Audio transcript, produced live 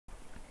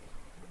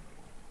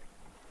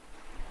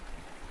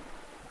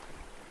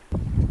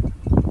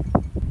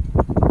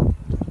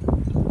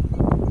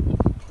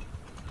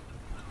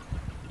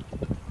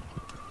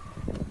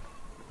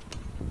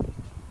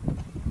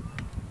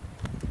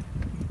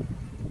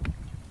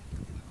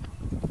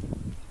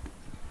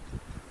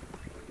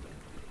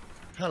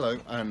Hello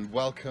and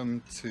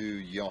welcome to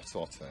Yacht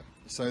Otter.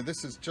 So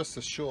this is just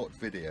a short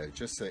video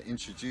just to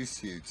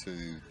introduce you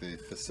to the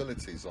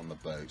facilities on the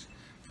boat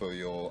for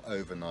your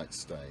overnight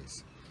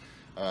stays.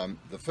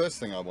 The first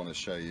thing I want to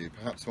show you,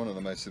 perhaps one of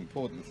the most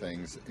important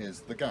things, is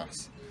the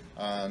gas.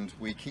 And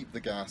we keep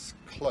the gas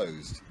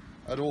closed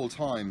at all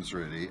times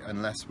really,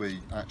 unless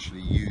we're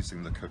actually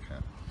using the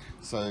cooker.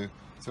 So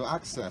to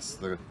access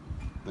the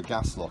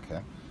gas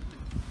locker,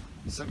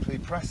 simply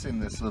press in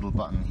this little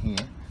button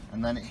here,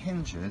 and then it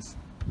hinges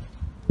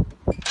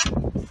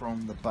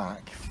from the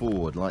back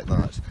forward like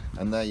that,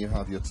 and there you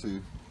have your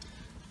two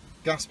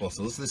gas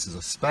bottles. This is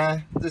a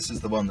spare, this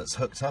is the one that's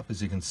hooked up,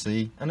 as you can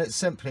see, and it's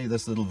simply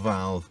this little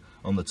valve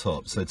on the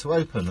top. So to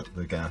open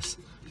the gas,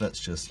 let's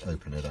just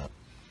open it up.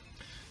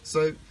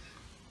 So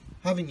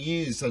having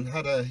used and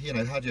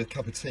had your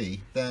cup of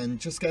tea, then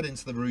just get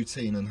into the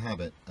routine and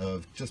habit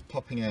of just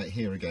popping out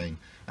here again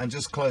and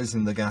just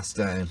closing the gas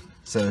down,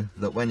 so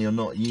that when you're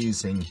not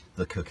using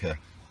the cooker,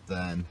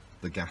 then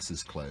the gas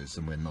is closed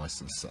and we're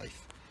nice and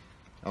safe.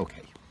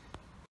 Okay.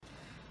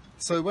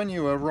 So when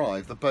you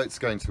arrive, the boat's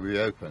going to be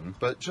open,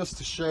 but just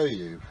to show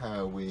you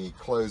how we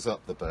close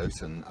up the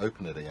boat and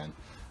open it again,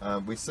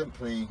 we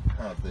simply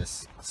have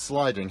this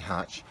sliding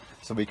hatch,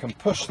 so we can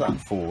push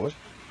that forward.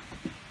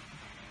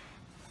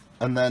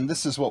 And then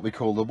this is what we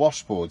call the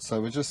washboard, so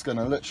we're just going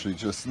to literally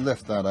just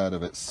lift that out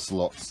of its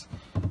slots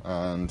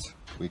and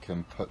we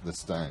can put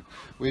this down.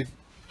 We've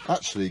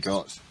actually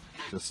got,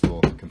 just for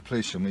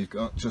completion, we've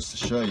got, just to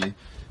show you,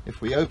 if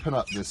we open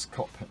up this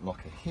cockpit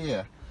locker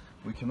here,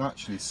 we can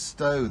actually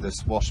stow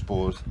this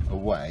washboard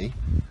away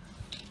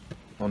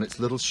on its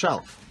little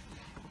shelf,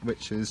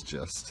 which is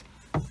just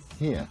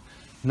here.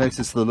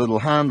 Notice the little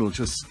handle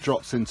just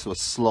drops into a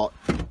slot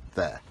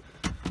there,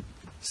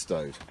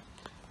 stowed.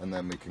 And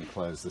then we can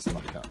close this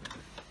back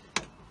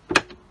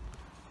up.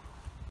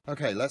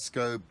 Okay, let's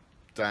go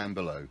down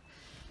below.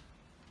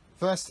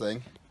 First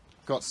thing,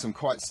 got some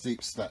quite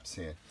steep steps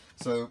here.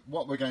 So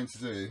what we're going to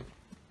do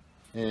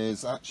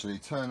is actually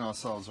turn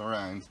ourselves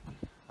around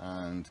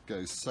and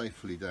go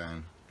safely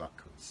down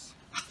backwards.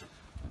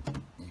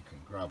 You can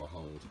grab a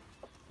hold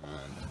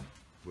and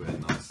we're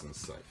nice and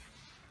safe.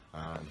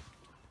 And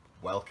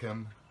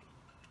welcome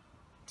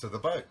to the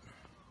boat.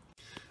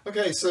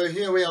 Okay, so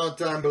here we are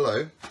down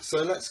below.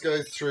 So let's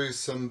go through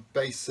some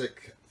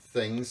basic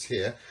things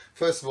here.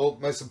 First of all,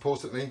 most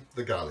importantly,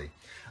 the galley.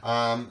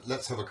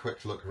 Let's have a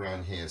quick look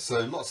around here.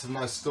 So lots of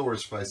nice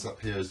storage space up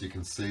here, as you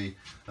can see.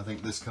 I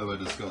think this cupboard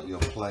has got your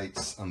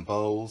plates and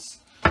bowls.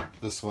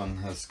 This one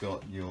has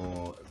got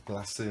your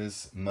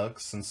glasses,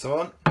 mugs and so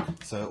on.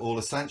 So all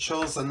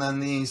essentials, and then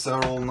these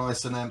are all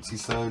nice and empty,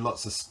 so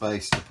lots of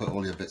space to put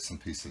all your bits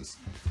and pieces.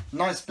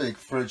 Nice big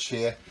fridge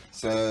here.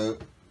 So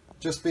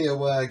just be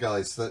aware,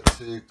 guys, that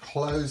to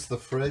close the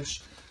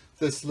fridge,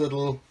 this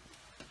little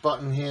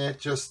button here,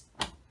 just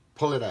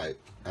pull it out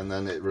and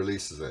then it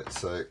releases it.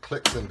 So it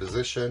clicks in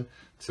position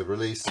to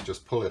release,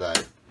 just pull it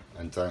out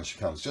and down she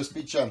comes. Just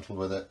be gentle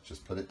with it,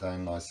 just put it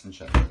down nice and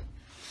gently.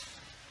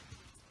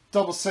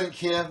 Double sink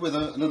here with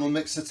a little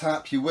mixer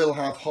tap. You will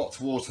have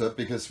hot water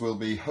because we'll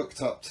be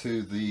hooked up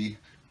to the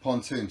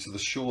pontoon, to the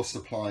shore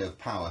supply of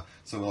power.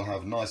 So we'll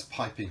have nice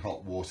piping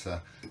hot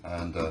water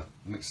and a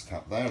mixer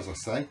tap there, as I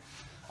say.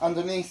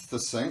 Underneath the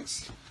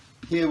sinks,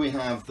 here we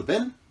have the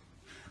bin,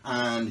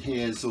 and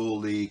here's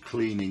all the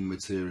cleaning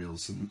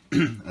materials and,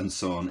 and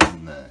so on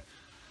in there.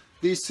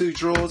 These two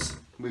drawers,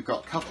 we've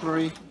got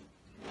cutlery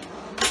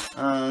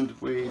and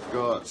we've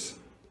got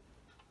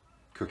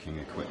cooking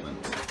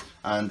equipment,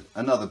 and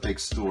another big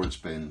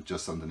storage bin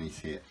just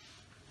underneath here.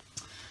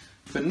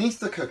 Beneath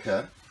the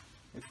cooker,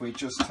 if we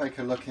just take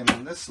a look in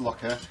this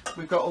locker,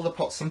 we've got all the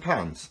pots and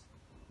pans.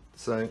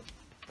 So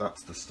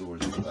that's the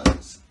storage of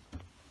those.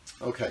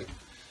 Okay.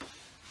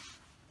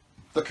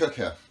 The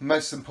cooker,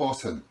 most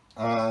important,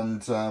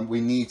 and we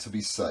need to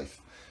be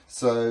safe.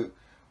 So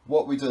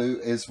what we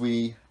do is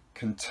we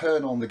can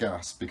turn on the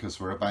gas because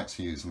we're about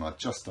to use them. I've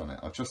just done it,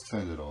 I've just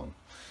turned it on.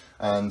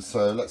 And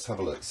so let's have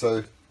a look.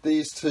 So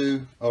these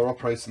two are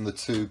operating the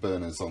two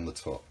burners on the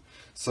top.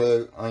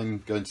 So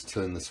I'm going to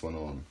turn this one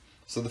on.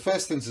 So the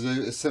first thing to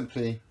do is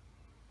simply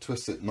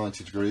twist it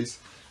 90 degrees.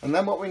 And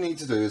then what we need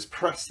to do is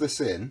press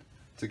this in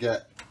to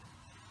get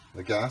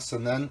the gas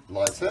and then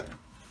light it.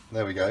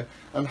 There we go,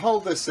 and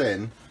hold this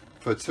in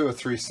for 2 or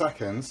 3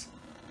 seconds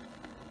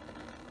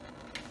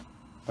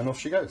and off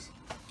she goes.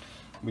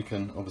 We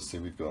can, obviously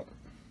we've got,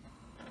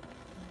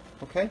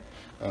 okay,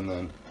 and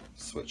then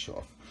switch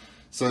off.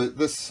 So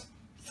this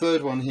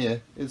third one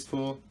here is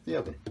for the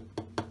oven.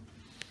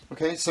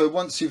 Okay, so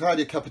once you've had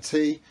your cup of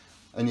tea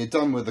and you're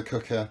done with the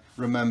cooker,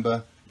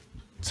 remember,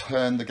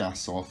 turn the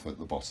gas off at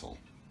the bottle.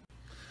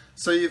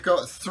 So you've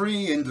got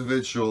 3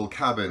 individual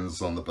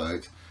cabins on the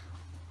boat.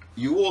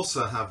 You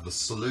also have the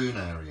saloon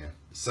area,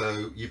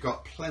 so you've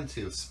got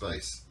plenty of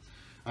space.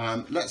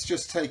 Let's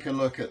just take a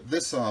look at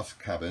this aft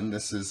cabin.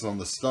 This is on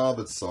the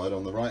starboard side,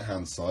 on the right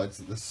hand side,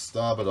 so this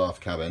starboard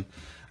aft cabin.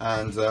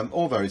 and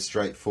all very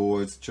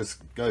straightforward.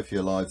 Just go for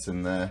your lives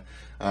in there.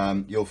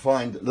 You'll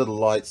find little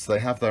lights. They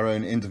have their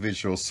own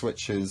individual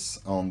switches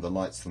on the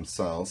lights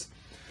themselves.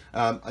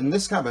 In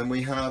this cabin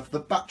we have the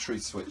battery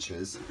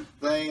switches.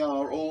 They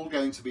are all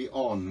going to be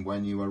on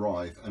when you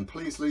arrive, and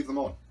please leave them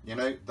on. You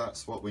know,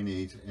 that's what we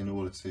need in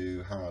order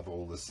to have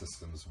all the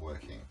systems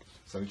working.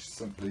 So just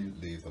simply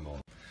leave them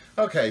on.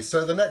 Okay,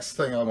 so the next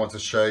thing I want to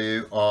show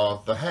you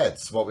are the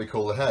heads, what we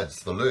call the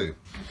heads, the loo.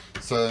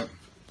 So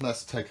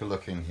let's take a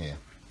look in here.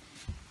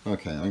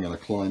 Okay, I'm going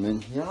to climb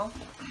in here.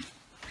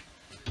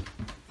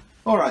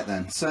 Alright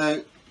then,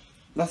 so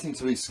nothing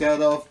to be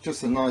scared of,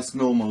 just a nice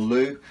normal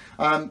loo.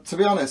 To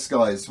be honest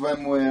guys,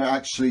 when we're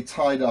actually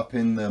tied up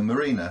in the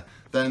marina,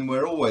 then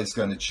we're always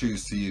going to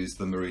choose to use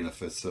the marina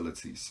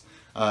facilities.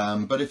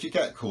 But if you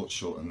get caught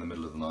short in the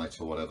middle of the night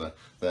or whatever,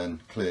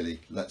 then clearly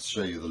let's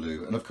show you the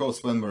loo. And of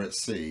course when we're at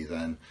sea,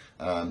 then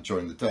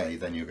during the day,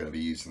 then you're going to be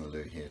using the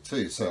loo here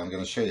too. So I'm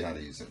going to show you how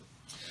to use it.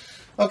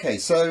 Okay,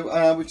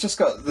 so we've just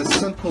got the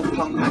simple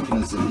pump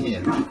mechanism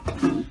here,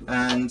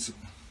 and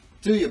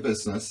do your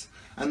business.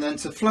 And then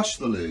to flush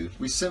the loo,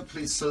 we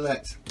simply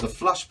select the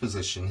flush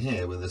position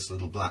here with this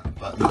little black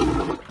button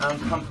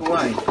and pump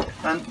away.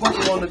 And what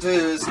you want to do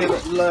is give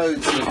it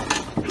loads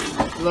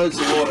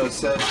of water.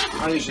 So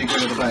I usually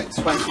give it about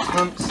 20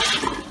 pumps.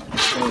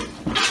 So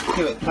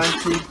give it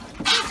plenty.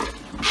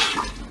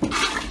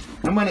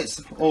 And when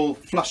it's all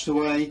flushed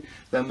away,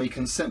 then we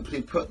can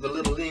simply put the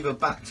little lever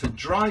back to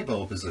dry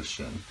bowl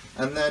position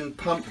and then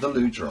pump the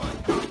loo dry.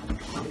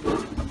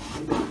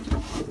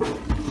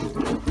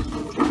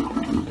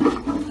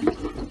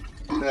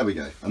 There we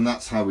go, and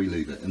that's how we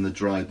leave it, in the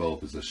dry bowl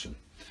position.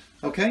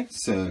 Okay,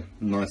 so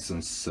nice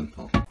and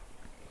simple.